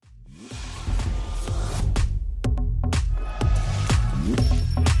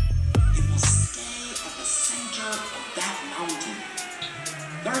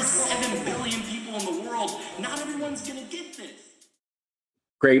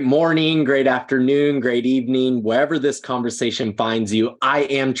Great morning, great afternoon, great evening, wherever this conversation finds you. I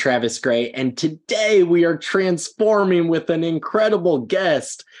am Travis Gray, and today we are transforming with an incredible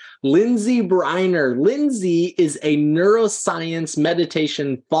guest, Lindsay Briner. Lindsay is a neuroscience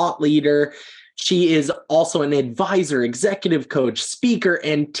meditation thought leader. She is also an advisor, executive coach, speaker,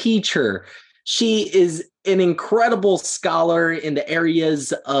 and teacher. She is an incredible scholar in the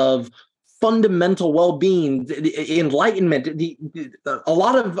areas of fundamental well-being, enlightenment. A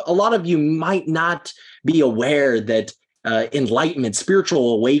lot of you might not be aware that enlightenment,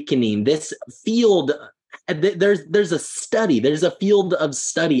 spiritual awakening, this field, there's a field of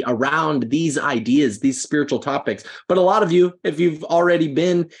study around these ideas, these spiritual topics. But a lot of you, if you've already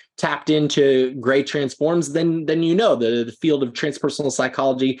been tapped into Gray Transforms, then you know the field of transpersonal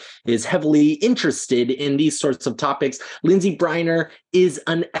psychology is heavily interested in these sorts of topics. Lindsay Briner is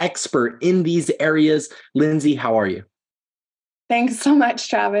an expert in these areas. Lindsay, how are you? Thanks so much,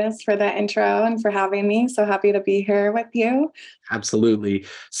 Travis, for the intro and for having me. So happy to be here with you. Absolutely.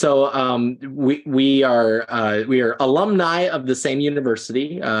 So we are alumni of the same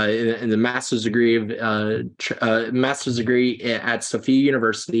university in the master's degree at Sophia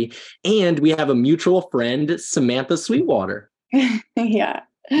University, and we have a mutual friend, Samantha Sweetwater. Yeah.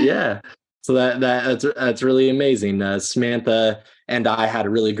 So that's really amazing. Samantha and I had a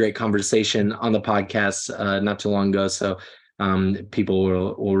really great conversation on the podcast not too long ago. So people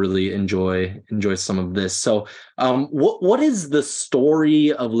will really enjoy some of this. So what is the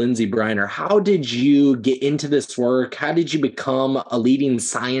story of Lindsay Briner? How did you get into this work? How did you become a leading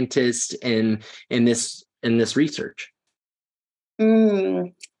scientist in this research?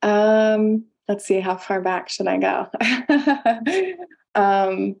 Let's see, how far back should I go?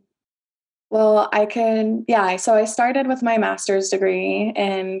 Well, so I started with my master's degree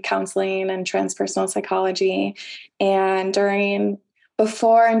in counseling and transpersonal psychology. And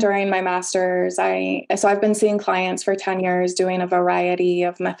before and during my master's, I've been seeing clients for 10 years doing a variety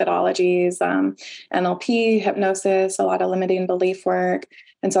of methodologies, NLP, hypnosis, a lot of limiting belief work.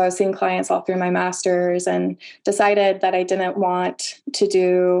 And so I was seeing clients all through my master's and decided that I didn't want to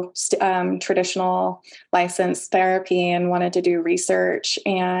do traditional licensed therapy and wanted to do research.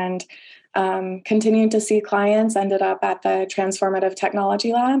 And continued to see clients, ended up at the Transformative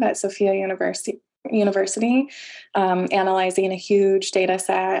Technology Lab at Sophia University, analyzing a huge data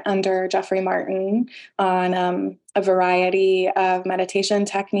set under Jeffrey Martin on a variety of meditation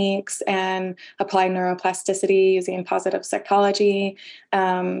techniques and applied neuroplasticity using positive psychology.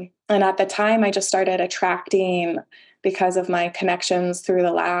 And at the time, I just started attracting, because of my connections through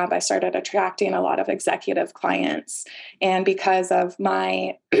the lab, I started attracting a lot of executive clients. And because of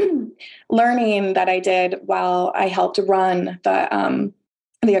my learning that I did while I helped run the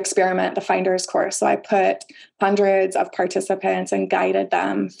experiment, the Finders course. So I put hundreds of participants and guided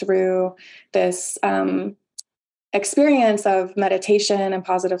them through this experience of meditation and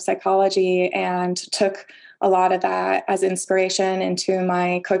positive psychology, and took a lot of that as inspiration into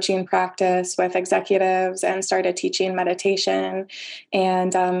my coaching practice with executives and started teaching meditation.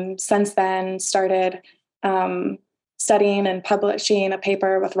 And since then started studying and publishing a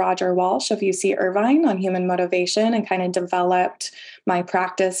paper with Roger Walsh of UC Irvine on human motivation, and kind of developed my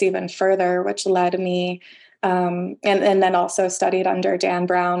practice even further, which led me and then also studied under Dan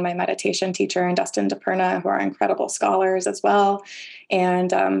Brown, my meditation teacher, and Dustin DePerna, who are incredible scholars as well.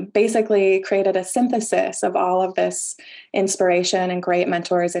 And basically created a synthesis of all of this inspiration and great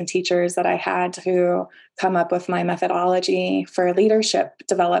mentors and teachers that I had to come up with my methodology for leadership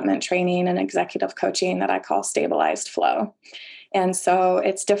development training and executive coaching that I call stabilized flow. And so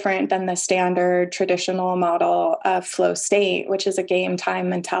it's different than the standard traditional model of flow state, which is a game time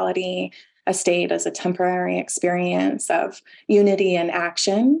mentality. A state as a temporary experience of unity and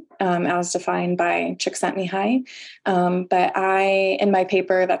action, as defined by Csikszentmihalyi. But in my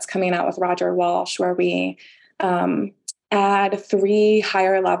paper that's coming out with Roger Walsh, where we add 3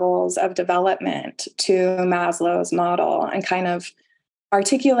 higher levels of development to Maslow's model and kind of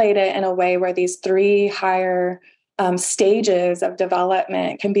articulate it in a way where these 3 higher stages of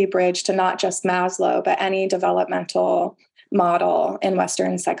development can be bridged to not just Maslow, but any developmental model in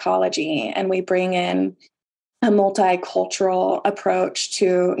Western psychology. And we bring in a multicultural approach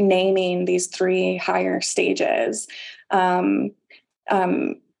to naming these 3 higher stages. One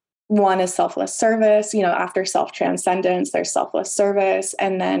is selfless service. After self-transcendence, there's selfless service,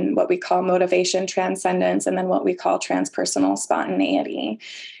 and then what we call motivation transcendence, and then what we call transpersonal spontaneity.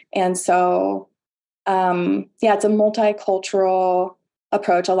 And so, it's a multicultural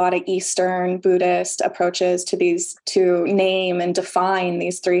approach, a lot of Eastern Buddhist approaches to name and define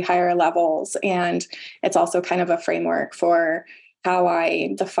these 3 higher levels. And it's also kind of a framework for how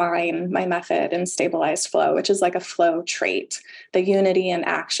I define my method in stabilized flow, which is like a flow trait, the unity and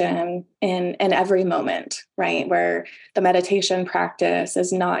action in every moment, right? Where the meditation practice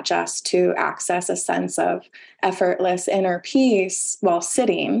is not just to access a sense of effortless inner peace while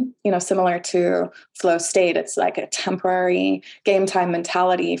sitting, similar to flow state. It's like a temporary game time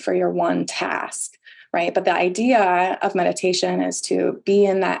mentality for your one task. Right. But the idea of meditation is to be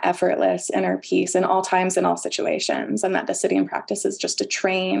in that effortless inner peace in all times, in all situations. And that the sitting practice is just to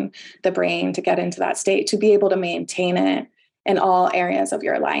train the brain to get into that state, to be able to maintain it in all areas of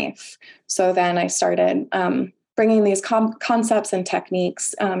your life. So then I started bringing these concepts and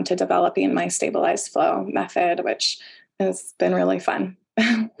techniques to developing my stabilized flow method, which has been really fun.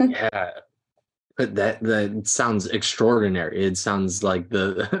 Yeah. That sounds extraordinary. It sounds like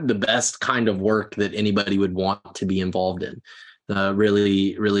the best kind of work that anybody would want to be involved in.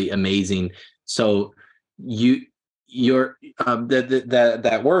 Really, really amazing. So that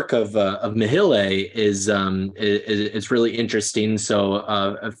work of Mahile is really interesting.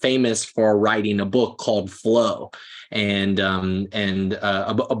 So famous for writing a book called Flow, and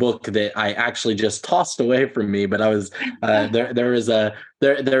a book that I actually just tossed away from me. But I was there is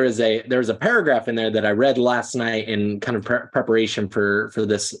a paragraph in there that I read last night in kind of preparation for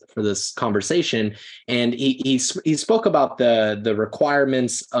this conversation, and he spoke about the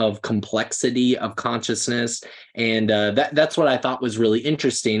requirements of complexity of consciousness, and that's what I thought was really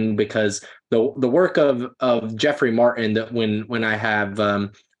interesting, because the work of Jeffrey Martin, that when I have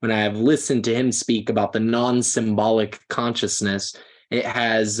listened to him speak about the non-symbolic consciousness, it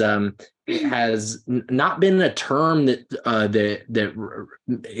has not been a term that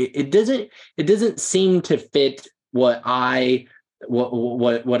it doesn't seem to fit what I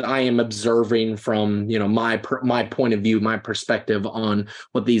am observing from my point of view, my perspective on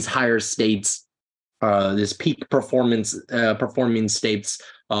what these higher states, this peak performing states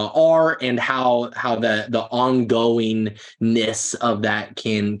are, and how the ongoingness of that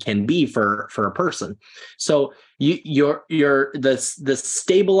can be for a person. So the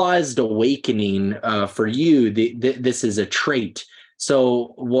stabilized awakening for you, this is a trait.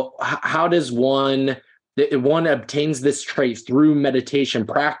 So how does one obtains this trait through meditation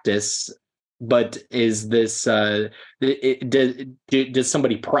practice? But is this does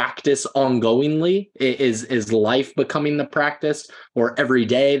somebody practice ongoingly? Is life becoming the practice, or every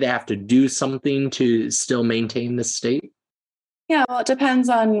day they have to do something to still maintain this state? Yeah, well, it depends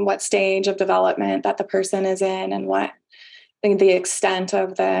on what stage of development that the person is in, and what the extent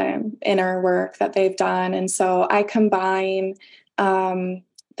of the inner work that they've done. And so I combine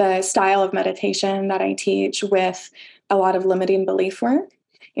the style of meditation that I teach with a lot of limiting belief work,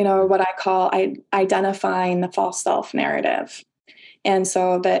 what I call identifying the false self narrative. And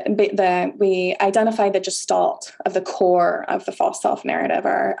so we identify the gestalt of the core of the false self narrative,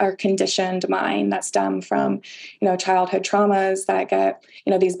 our conditioned mind that stem from, childhood traumas that get,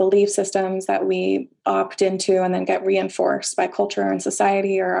 these belief systems that we opt into and then get reinforced by culture and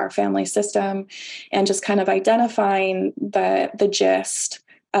society or our family system, and just kind of identifying the gist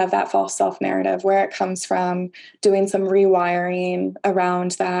of that false self-narrative, where it comes from, doing some rewiring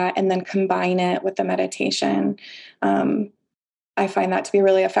around that, and then combine it with the meditation. I find that to be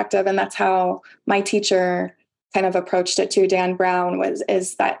really effective. And that's how my teacher kind of approached it too, Dan Brown,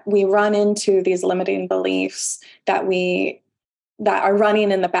 is that we run into these limiting beliefs that are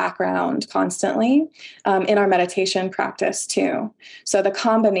running in the background constantly in our meditation practice too. So the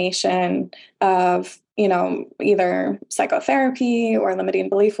combination of either psychotherapy or limiting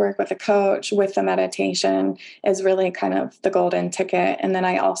belief work with a coach with the meditation is really kind of the golden ticket. And then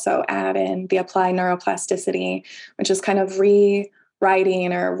I also add in the applied neuroplasticity, which is kind of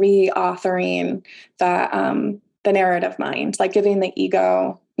rewriting or reauthoring the narrative mind, like giving the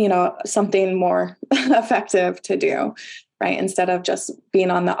ego, something more effective to do, right? Instead of just being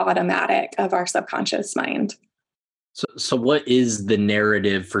on the automatic of our subconscious mind. So what is the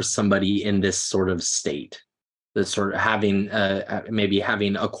narrative for somebody in this sort of state, this sort of having maybe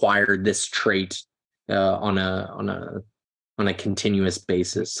having acquired this trait on a continuous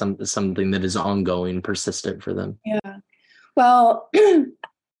basis, something that is ongoing, persistent for them? Yeah. Well,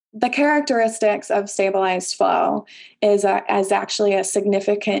 the characteristics of stabilized flow is actually a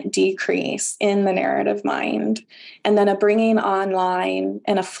significant decrease in the narrative mind, and then a bringing online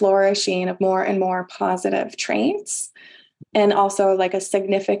and a flourishing of more and more positive traits, and also like a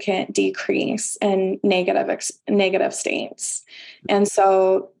significant decrease in negative states. And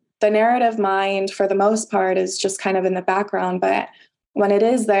so the narrative mind, for the most part, is just kind of in the background, but when it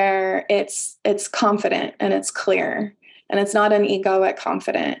is there, it's confident and it's clear. And it's not an egoic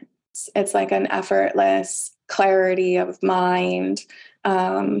confidence. It's like an effortless, clarity of mind,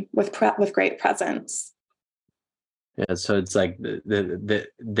 with great presence. Yeah, so it's like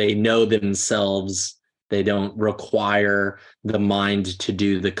they know themselves. They don't require the mind to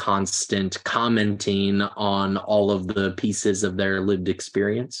do the constant commenting on all of the pieces of their lived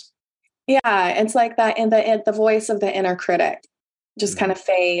experience. Yeah, it's like that, and the voice of the inner critic just Mm-hmm. kind of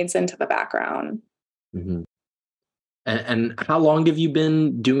fades into the background. Mm-hmm. And how long have you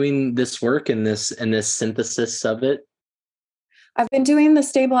been doing this work and this synthesis of it? I've been doing the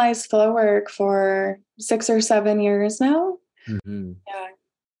stabilized flow work for 6 or 7 years now. Mm-hmm. Yeah.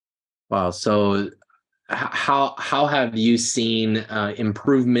 Wow. So how have you seen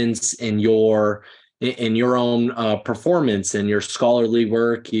improvements in your own performance and your scholarly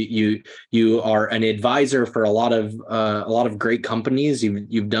work? You are an advisor for a lot of great companies.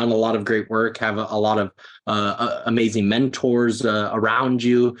 You've done a lot of great work. Have a lot of amazing mentors around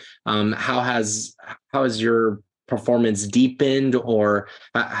you. How has your performance deepened, or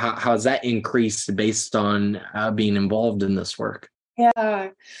how has that increased based on being involved in this work?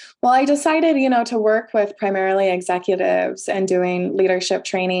 Yeah. Well, I decided, to work with primarily executives and doing leadership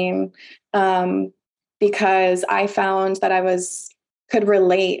training, because I found that could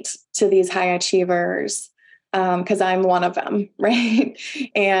relate to these high achievers, because I'm one of them, right?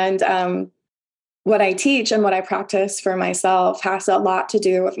 And what I teach and what I practice for myself has a lot to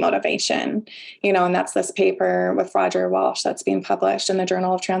do with motivation, and that's this paper with Roger Walsh that's being published in the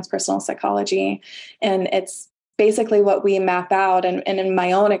Journal of Transpersonal Psychology. And it's basically what we map out. And in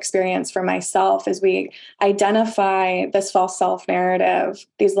my own experience for myself, is we identify this false self narrative,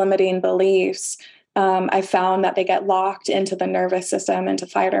 these limiting beliefs. I found that they get locked into the nervous system, into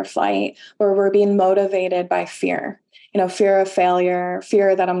fight or flight, where we're being motivated by fear. Fear of failure,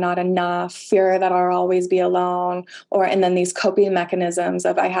 fear that I'm not enough, fear that I'll always be alone, and then these coping mechanisms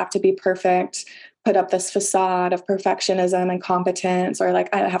of I have to be perfect, put up this facade of perfectionism and competence, or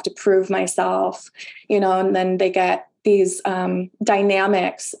like I have to prove myself, and then they get these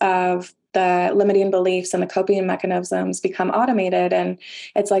dynamics of the limiting beliefs and the coping mechanisms become automated. And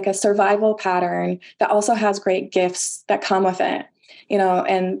it's like a survival pattern that also has great gifts that come with it.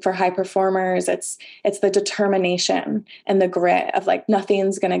 And for high performers, it's the determination and the grit of like,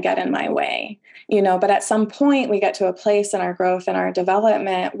 nothing's going to get in my way, but at some point we get to a place in our growth and our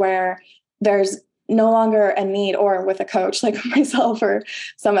development where there's no longer a need, or with a coach like myself or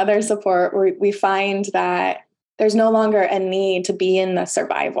some other support, where we find that there's no longer a need to be in the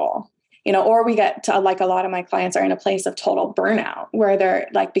survival. Or we get to, like, a lot of my clients are in a place of total burnout, where they're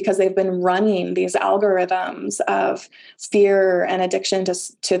like, because they've been running these algorithms of fear and addiction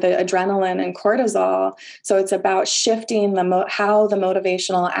to the adrenaline and cortisol. So it's about shifting how the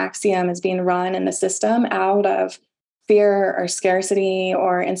motivational axiom is being run in the system out of fear or scarcity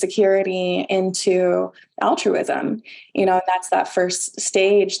or insecurity into altruism. That's that first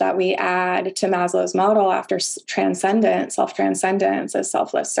stage that we add to Maslow's model after transcendence, self-transcendence, is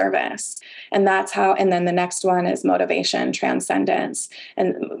selfless service. And that's how, and then the next one is motivation, transcendence.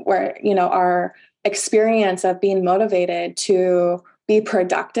 And where, our experience of being motivated to be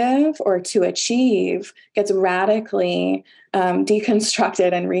productive or to achieve gets radically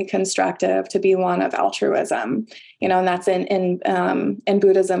deconstructed and reconstructive to be one of altruism, and that's in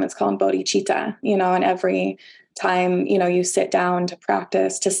Buddhism, it's called bodhicitta, and every time, you sit down to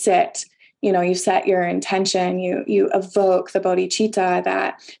practice, to sit, you set your intention, you evoke the bodhicitta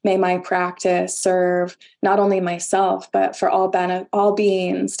that may my practice serve not only myself, but for all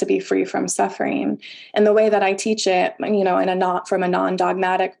beings to be free from suffering. And the way that I teach it, from a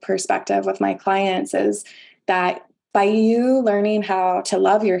non-dogmatic perspective with my clients, is that by you learning how to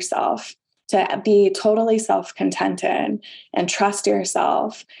love yourself, to be totally self-contented and trust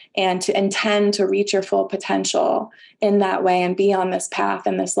yourself, and to intend to reach your full potential in that way and be on this path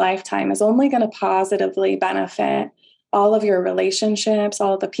in this lifetime, is only going to positively benefit all of your relationships,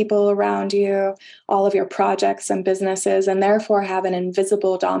 all of the people around you, all of your projects and businesses, and therefore have an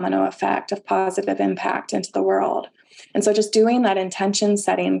invisible domino effect of positive impact into the world. And so just doing that intention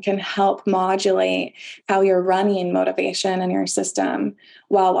setting can help modulate how you're running motivation in your system,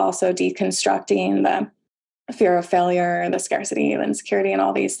 while also deconstructing the fear of failure, the scarcity, the insecurity, and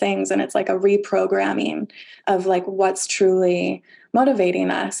all these things. And it's like a reprogramming of like what's truly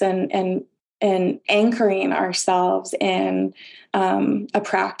motivating us. And anchoring ourselves in a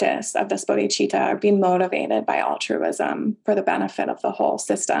practice of this bodhicitta, or being motivated by altruism for the benefit of the whole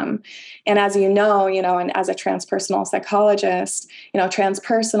system. And as you know, and as a transpersonal psychologist,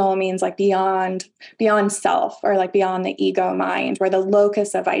 transpersonal means like beyond self, or like beyond the ego mind, where the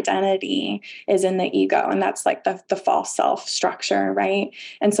locus of identity is in the ego. And that's like the false self structure, right?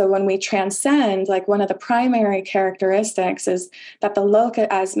 And so when we transcend, like one of the primary characteristics is that the locus,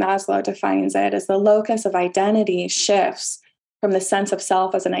 as Maslow defines it, is the locus of identity shifts from the sense of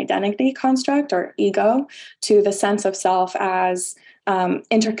self as an identity construct, or ego, to the sense of self as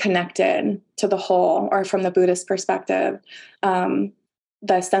interconnected to the whole. Or from the Buddhist perspective,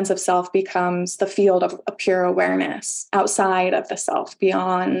 the sense of self becomes the field of pure awareness outside of the self,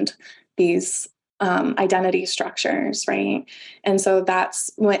 beyond these identity structures, right? And so that's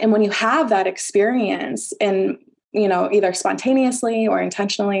when you have that experience, and either spontaneously or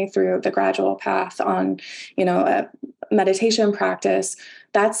intentionally through the gradual path on, a meditation practice,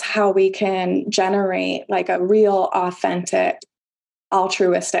 that's how we can generate like a real, authentic,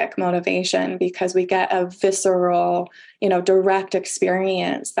 altruistic motivation, because we get a visceral, direct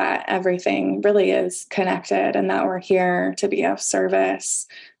experience that everything really is connected, and that we're here to be of service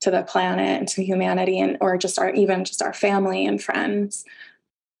to the planet and to humanity, and or just our family and friends.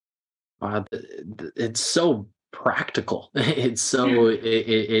 It's so practical. It's so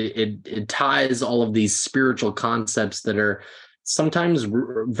it ties all of these spiritual concepts that are sometimes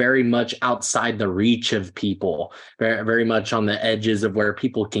very much outside the reach of people, very, very much on the edges of where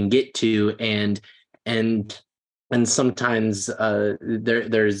people can get to, and sometimes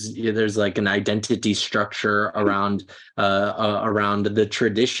there's like an identity structure around the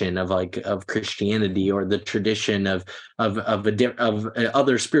tradition of Christianity, or the tradition of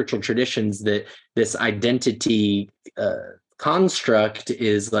other spiritual traditions, that this identity construct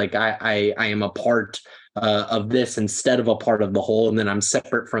is like I am a part of this instead of a part of the whole, and then I'm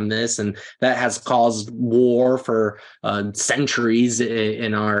separate from this, and that has caused war for centuries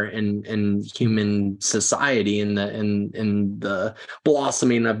in human society, in the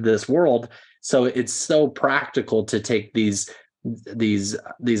blossoming of this world. So it's so practical to take these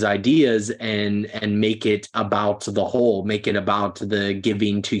ideas and make it about the whole, make it about the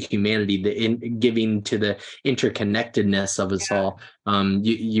giving to humanity, giving to the interconnectedness of us all.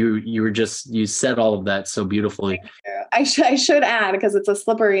 You said all of that so beautifully. I should add, because it's a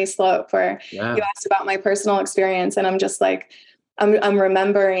slippery slope, where you asked about my personal experience, and I'm just like, I'm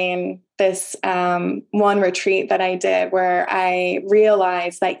remembering this one retreat that I did, where I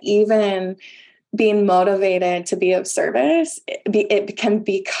realized that even being motivated to be of service, it can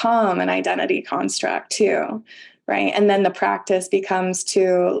become an identity construct too, right? And then the practice becomes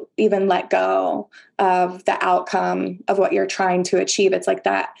to even let go of the outcome of what you're trying to achieve. It's like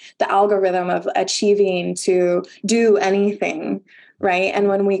that, the algorithm of achieving to do anything, right? And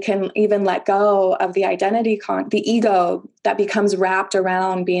when we can even let go of the identity, the ego that becomes wrapped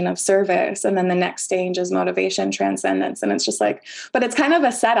around being of service, and then the next stage is motivation, transcendence. And it's just like, but it's kind of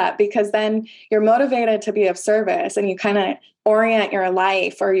a setup, because then you're motivated to be of service, and you kind of orient your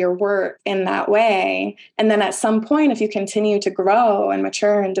life or your work in that way. And then at some point, if you continue to grow and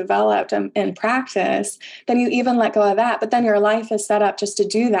mature and develop in practice, then you even let go of that. But then your life is set up just to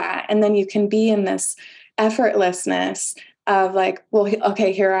do that. And then you can be in this effortlessness of like, well,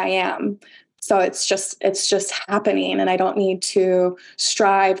 okay, here I am. So it's just happening, and I don't need to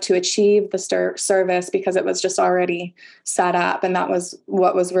strive to achieve the service, because it was just already set up. And that was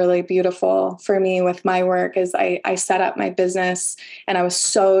what was really beautiful for me with my work, is I set up my business, and I was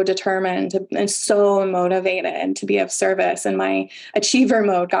so determined and so motivated to be of service, and my achiever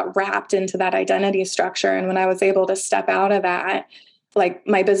mode got wrapped into that identity structure. And when I was able to step out of that, like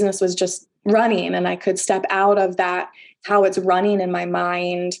my business was just running, and I could step out of that, how it's running in my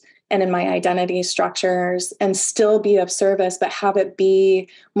mind and in my identity structures, and still be of service, but have it be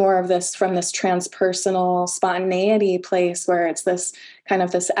more of this from this transpersonal spontaneity place, where it's this kind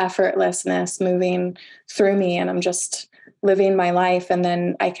of this effortlessness moving through me, and I'm just living my life. And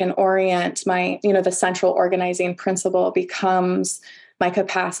then I can orient my, the central organizing principle becomes my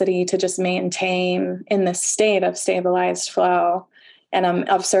capacity to just maintain in this state of stabilized flow, and I'm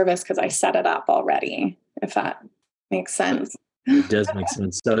of service because I set it up already, if that makes sense. It does make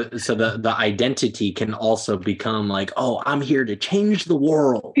sense. So the identity can also become like, oh, I'm here to change the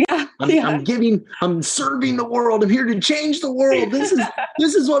world. Yeah, I'm serving the world. I'm here to change the world. This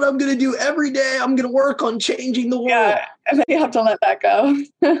is what I'm going to do every day. I'm going to work on changing the world. Yeah, and then you have to let that go.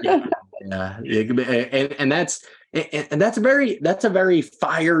 And that's a very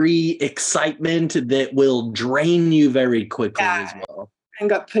fiery excitement that will drain you very quickly as well.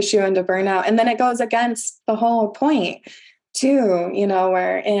 and push you into burnout. And then it goes against the whole point too,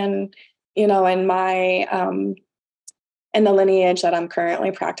 where in my, in the lineage that I'm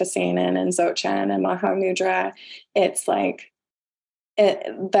currently practicing in Dzogchen and Mahamudra, it's like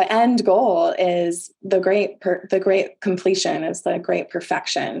the end goal is the great completion, is the great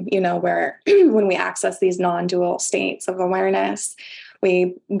perfection, where when we access these non-dual states of awareness,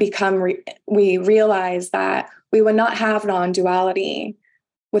 we realize that we would not have non-duality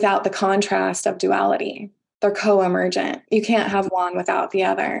without the contrast of duality. They're co-emergent. You can't have one without the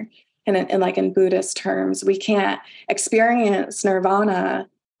other. And like in Buddhist terms, we can't experience nirvana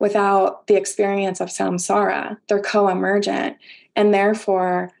without the experience of samsara. They're co-emergent, and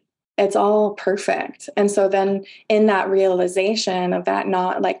therefore it's all perfect. And so then in that realization of that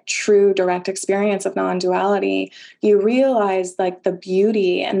not like true direct experience of non-duality, you realize like the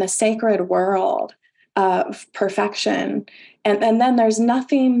beauty and the sacred world of perfection. And then there's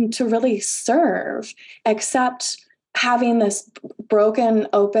nothing to really serve except having this broken,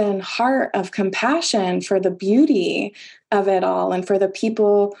 open heart of compassion for the beauty of it all, and for the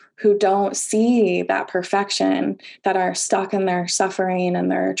people who don't see that perfection, that are stuck in their suffering and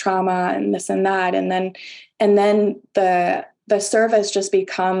their trauma and this and that. And then the service just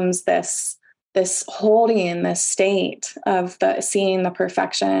becomes this holding this state of seeing the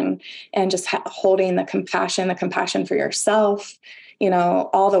perfection, and just holding the compassion for yourself,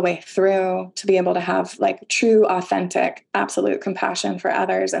 all the way through, to be able to have like true, authentic, absolute compassion for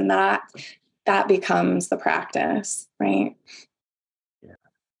others. And that becomes the practice, right? Yeah.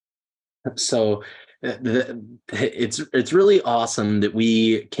 So it's really awesome that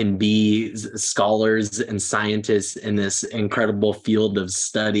we can be scholars and scientists in this incredible field of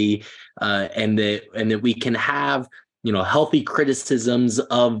study, and that we can have healthy criticisms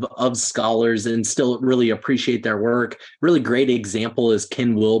of scholars and still really appreciate their work. Really great example is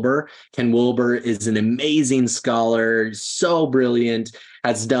Ken Wilber. Ken Wilber is an amazing scholar, so brilliant,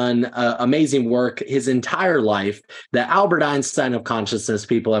 has done amazing work his entire life. The Albert Einstein of consciousness,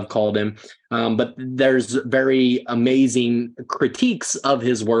 people have called him. But there's very amazing critiques of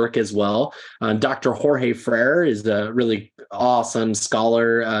his work as well. Dr. Jorge Freire is a really awesome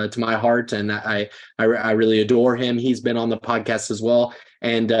scholar to my heart, and I really adore him. He's been on the podcast as well,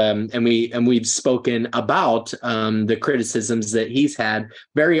 and we've spoken about the criticisms that he's had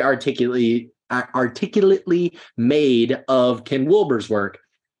very articulately made of Ken Wilber's work.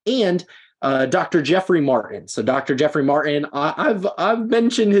 And Dr. Jeffrey Martin. So Dr. Jeffrey Martin, I've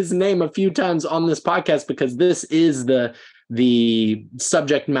mentioned his name a few times on this podcast because this is the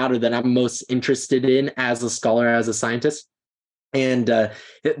subject matter that I'm most interested in as a scholar, as a scientist. And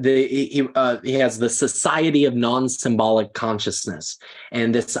he has the Society of Non-Symbolic Consciousness,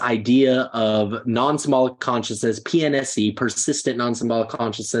 and this idea of non-symbolic consciousness, PNSE, persistent non-symbolic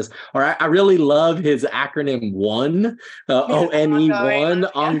consciousness, or I really love his acronym ONE, ONE,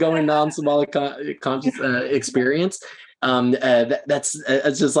 ongoing non-symbolic conscious experience. That's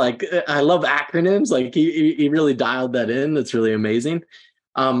it's just like, I love acronyms. Like he really dialed that in. That's really amazing.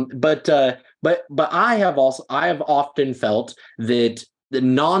 But I have often felt that the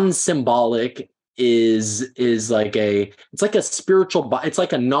non-symbolic is like it's like a spiritual, it's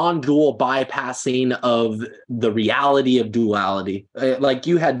like a non-dual bypassing of the reality of duality. Like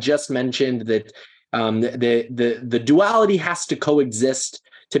you had just mentioned that the duality has to coexist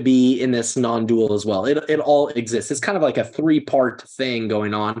to be in this non-dual as well. It all exists. It's kind of like a three-part thing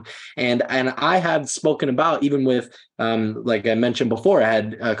going on. And I have spoken about, even with, like I mentioned before, I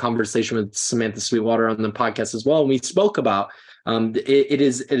had a conversation with Samantha Sweetwater on the podcast as well. And we spoke about it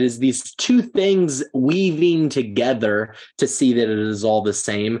is these two things weaving together to see that it is all the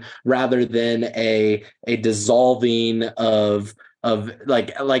same, rather than a dissolving of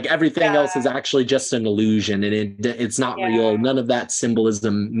like everything else is actually just an illusion, and it's not real. None of that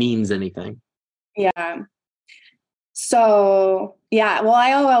symbolism means anything. Yeah. So, well,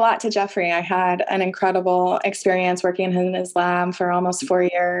 I owe a lot to Jeffrey. I had an incredible experience working in his lab for almost 4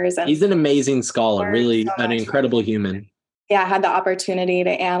 years. And he's an amazing scholar, really an incredible human. Yeah, I had the opportunity to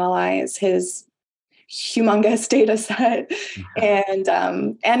analyze his humongous data set.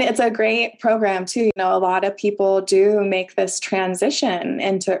 And it's a great program too. A lot of people do make this transition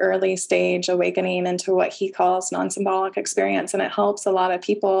into early stage awakening into what he calls non-symbolic experience, and it helps a lot of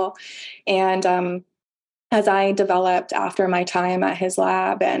people. And as I developed after my time at his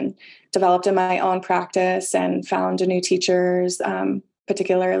lab and developed in my own practice and found new teachers,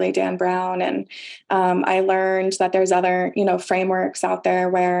 particularly Dan Brown, and I learned that there's other, frameworks out there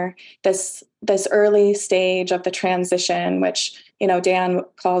where this early stage of the transition, which Dan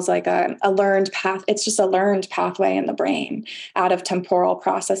calls like a learned path. It's just a learned pathway in the brain out of temporal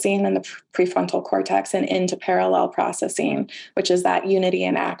processing and the prefrontal cortex and into parallel processing, which is that unity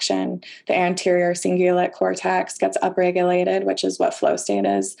in action. The anterior cingulate cortex gets upregulated, which is what flow state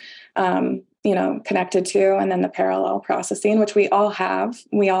is, connected to, and then the parallel processing, which we all have.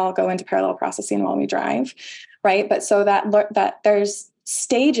 We all go into parallel processing while we drive, right? But so that there's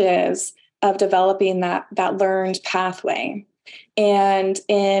stages of developing that learned pathway. And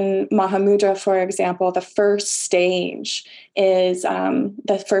in Mahamudra, for example, the first stage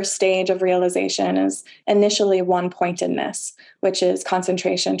of realization is initially one-pointedness, which is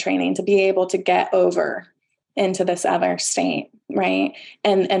concentration training, to be able to get over into this other state, right?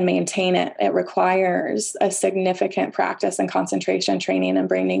 And maintain it. It requires a significant practice and concentration training and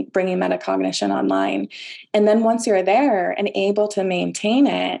bringing metacognition online. And then once you're there and able to maintain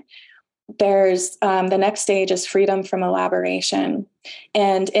it, there's the next stage is freedom from elaboration.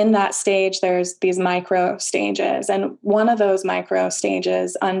 And in that stage, there's these micro stages. And one of those micro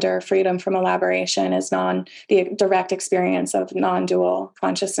stages under freedom from elaboration is the direct experience of non-dual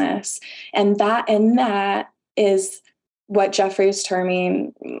consciousness. And that is what Jeffrey's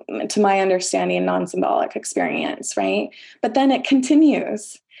terming, to my understanding, non-symbolic experience, right? But then it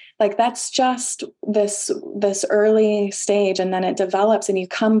continues. Like that's just this early stage, and then it develops and you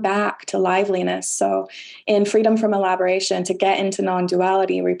come back to liveliness. So in freedom from elaboration, to get into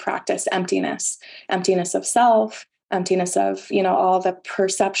non-duality, we practice emptiness of self, emptiness of, all the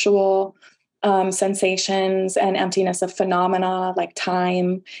perceptual sensations, and emptiness of phenomena like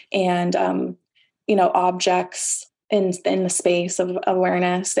time and, objects in the space of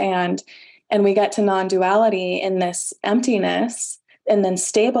awareness. And we get to non-duality in this emptiness, and then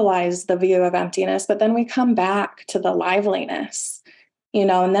stabilize the view of emptiness. But then we come back to the liveliness,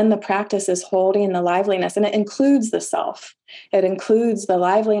 and then the practice is holding the liveliness, and it includes the self. It includes the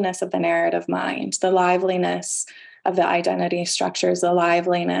liveliness of the narrative mind, the liveliness of the identity structures, the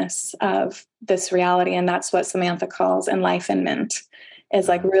liveliness of this reality. And that's what Samantha calls enlightenment, is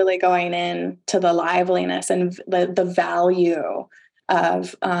like really going into the liveliness and the value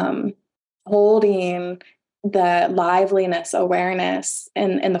of holding the liveliness, awareness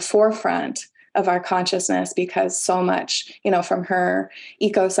in the forefront of our consciousness, because so much, from her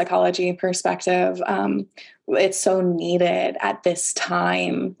eco-psychology perspective, it's so needed at this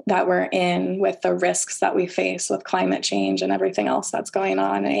time that we're in, with the risks that we face with climate change and everything else that's going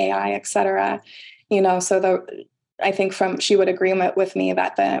on, AI, et cetera. So I think she would agree with me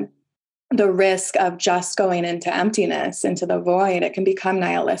that the risk of just going into emptiness, into the void, it can become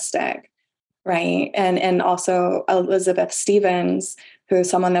nihilistic. Right. And also Elizabeth Stevens, who's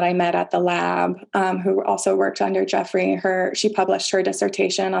someone that I met at the lab, who also worked under Jeffrey, she published her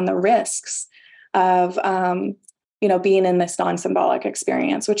dissertation on the risks of, being in this non-symbolic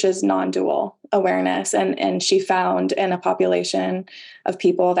experience, which is non-dual awareness. And she found in a population of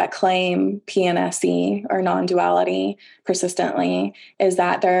people that claim PNSE or non-duality persistently, is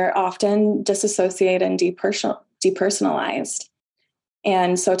that they're often disassociated and depersonalized.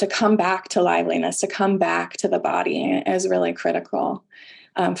 And so to come back to liveliness, to come back to the body is really critical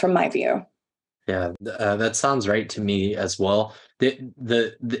from my view. Yeah, that sounds right to me as well.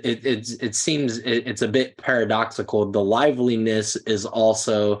 It seems it's a bit paradoxical. The liveliness is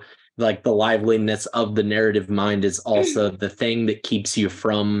also like the liveliness of the narrative mind is also the thing that keeps you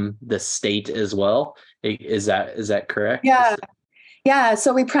from the state as well. Is that correct? Yeah. Yeah,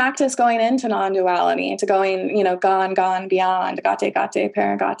 so we practice going into non-duality, to going, gone, beyond, gate,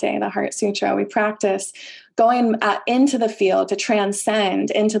 paragate, the Heart Sutra. We practice going into the field, to transcend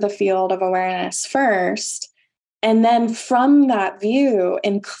into the field of awareness first, and then from that view,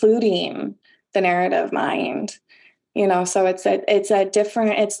 including the narrative mind. So it's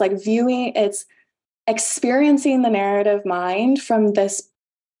experiencing the narrative mind from this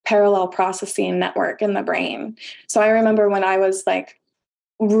parallel processing network in the brain. So I remember when I was like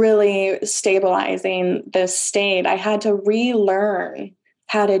really stabilizing this state, I had to relearn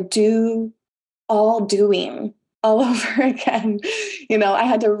how to do all doing all over again. I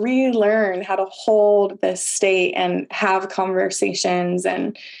had to relearn how to hold this state and have conversations.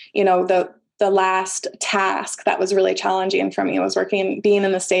 And, the last task that was really challenging for me was being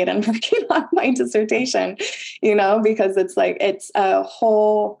in the state and working on my dissertation, because it's a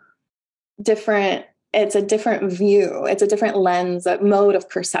whole different, it's a different view. It's a different lens, a mode of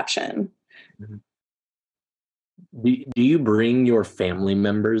perception. Mm-hmm. Do you bring your family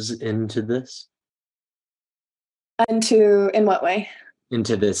members into this? In what way?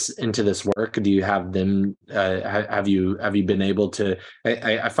 into this work? Do you have them, have you been able to,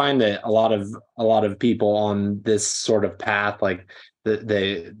 I find that a lot of people on this sort of path, like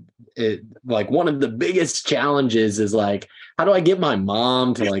like one of the biggest challenges is like, how do I get my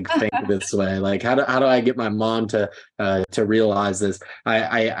mom to like think this way? Like how do I get my mom to realize this?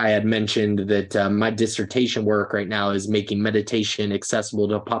 I had mentioned that my dissertation work right now is making meditation accessible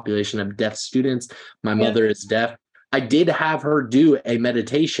to a population of deaf students. My Yeah. mother is deaf. I did have her do a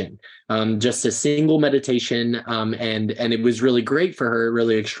meditation, just a single meditation, and it was really great for her,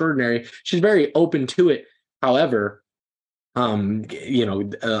 really extraordinary. She's very open to it. However, how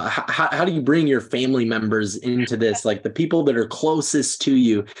do you bring your family members into this? Like the people that are closest to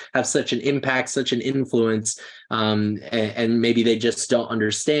you have such an impact, such an influence, and maybe they just don't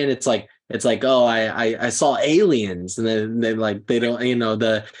understand. It's like, oh, I saw aliens, and then they like they don't,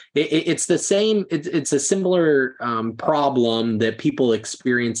 it's the same. It's a similar problem that people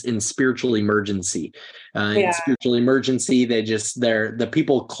experience in spiritual emergency. In Yeah. spiritual emergency, they're the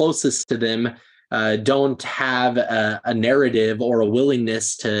people closest to them don't have a narrative or a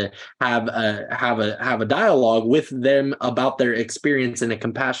willingness to have a dialogue with them about their experience in a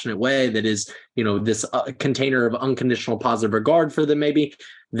compassionate way that is, this container of unconditional positive regard for them, maybe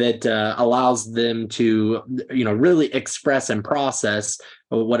that allows them to, really express and process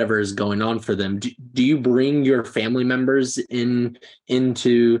whatever is going on for them. Do you bring your family members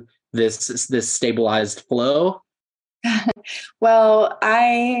into this stabilized flow? Well,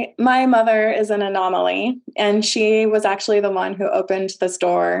 my mother is an anomaly, and she was actually the one who opened this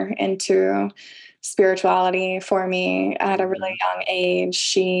door into spirituality for me at a really young age.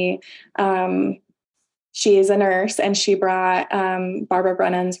 She is a nurse, and she brought Barbara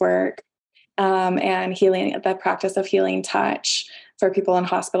Brennan's work and healing, the practice of healing touch for people in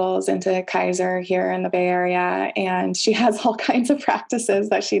hospitals into Kaiser here in the Bay Area. And she has all kinds of practices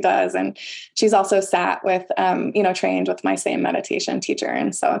that she does. And she's also sat with, trained with my same meditation teacher.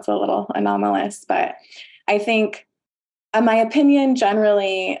 And so it's a little anomalous, but I think my opinion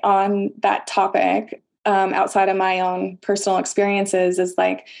generally on that topic, outside of my own personal experiences, is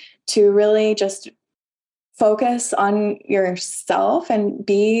like to really just focus on yourself and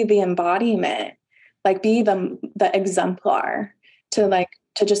be the embodiment, like be the exemplar, to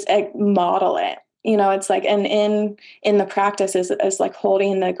just model it. It's like, and in the practice is like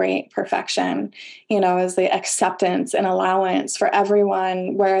holding the great perfection, is the acceptance and allowance for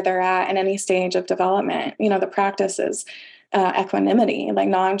everyone where they're at in any stage of development. The practice is equanimity, like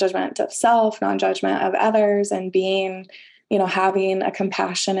non-judgment of self, non-judgment of others, and being, having a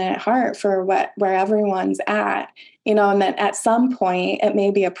compassionate heart for where everyone's at, and that at some point it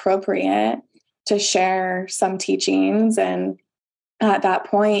may be appropriate to share some teachings. And at that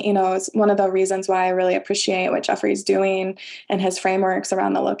point, it's one of the reasons why I really appreciate what Jeffrey's doing and his frameworks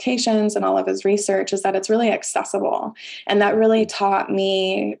around the locations and all of his research, is that it's really accessible. And that really taught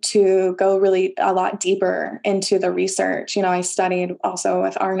me to go really a lot deeper into the research. I studied also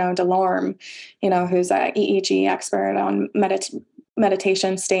with Arnaud Delorme, who's an EEG expert on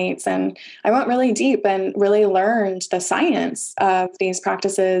meditation states. And I went really deep and really learned the science of these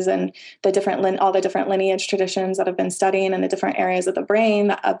practices and all the different lineage traditions that have been studying, and the different areas of the brain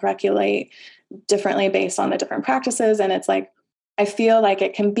that upregulate differently based on the different practices. And it's like, I feel like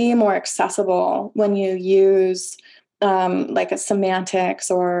it can be more accessible when you use like a semantics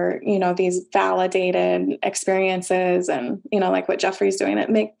or, these validated experiences, and, like what Jeffrey's doing,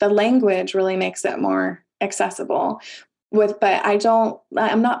 the language really makes it more accessible. But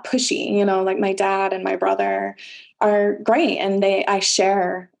I'm not pushy, like my dad and my brother are great. And I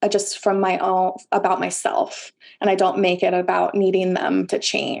share just from my own, about myself, and I don't make it about needing them to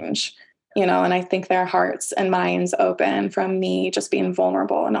change, and I think their hearts and minds open from me just being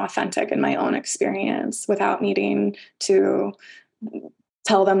vulnerable and authentic in my own experience without needing to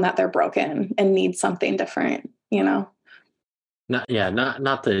tell them that they're broken and need something different. Not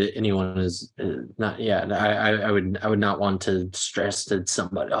that anyone is not. Yeah, I would not want to stress to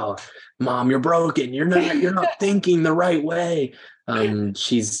somebody, oh, mom, you're broken. You're not thinking the right way.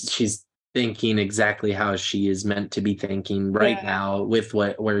 She's thinking exactly how she is meant to be thinking right now with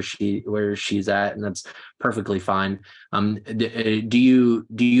where she's at, and that's perfectly fine. Do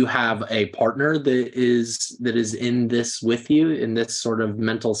you have a partner that is in this with you, in this sort of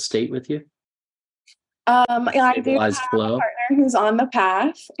mental state with you? I do have Stabilized a flow. partner who's on the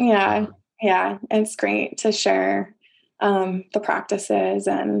path. Yeah. Yeah. It's great to share the practices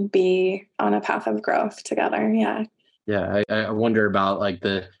and be on a path of growth together. Yeah. Yeah. I wonder about like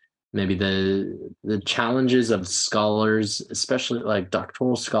maybe the challenges of scholars, especially like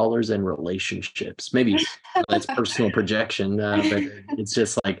doctoral scholars and relationships. Maybe that's personal projection, but it's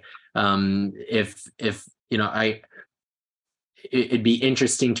just like if it'd be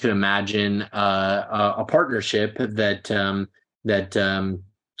interesting to imagine a partnership that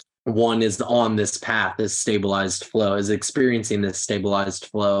one is on this path, this stabilized flow, is experiencing this stabilized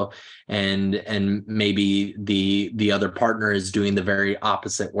flow, and maybe the other partner is doing the very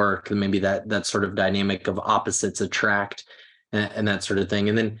opposite work, and maybe that sort of dynamic of opposites attract, and that sort of thing.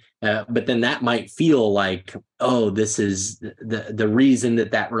 And then but then that might feel like, oh, this is the reason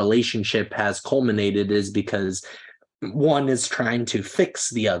that relationship has culminated is because one is trying to fix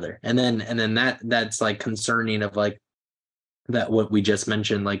the other, and then that's like concerning of like that what we just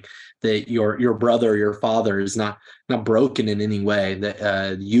mentioned, like that your brother, your father is not broken in any way,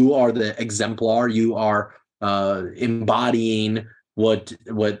 that you are the exemplar, you are embodying what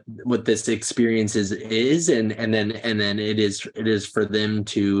this experience is, and then it is for them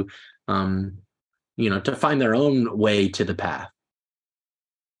to to find their own way to the path.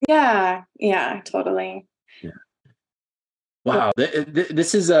 Yeah, totally. Wow,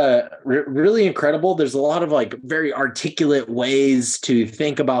 this is really incredible. There's a lot of like very articulate ways to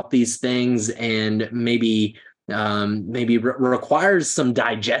think about these things, and maybe requires some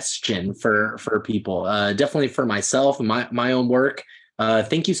digestion for people. Definitely for myself and my own work.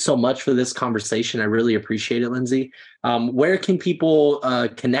 Thank you so much for this conversation. I really appreciate it, Lindsay. Where can people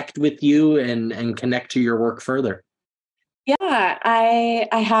connect with you and connect to your work further? Yeah, I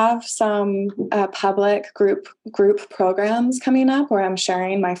have some public group programs coming up where I'm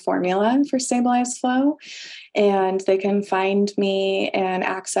sharing my formula for stabilized flow, and they can find me and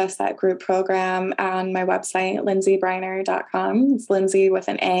access that group program on my website, lindsaybriner.com. It's Lindsay with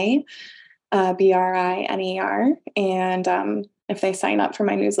an A, Briner. And if they sign up for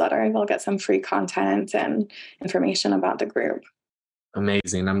my newsletter, they'll get some free content and information about the group.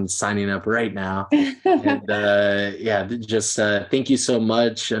 Amazing. I'm signing up right now. And just thank you so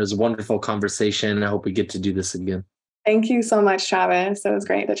much. It was a wonderful conversation. I hope we get to do this again. Thank you so much, Travis. It was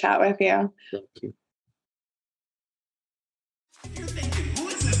great to chat with you. Thank you. You're thinking, who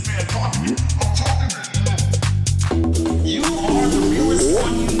is this man talking? I'm talking to you. You are the realest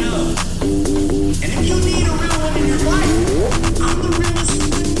one you know. And if you need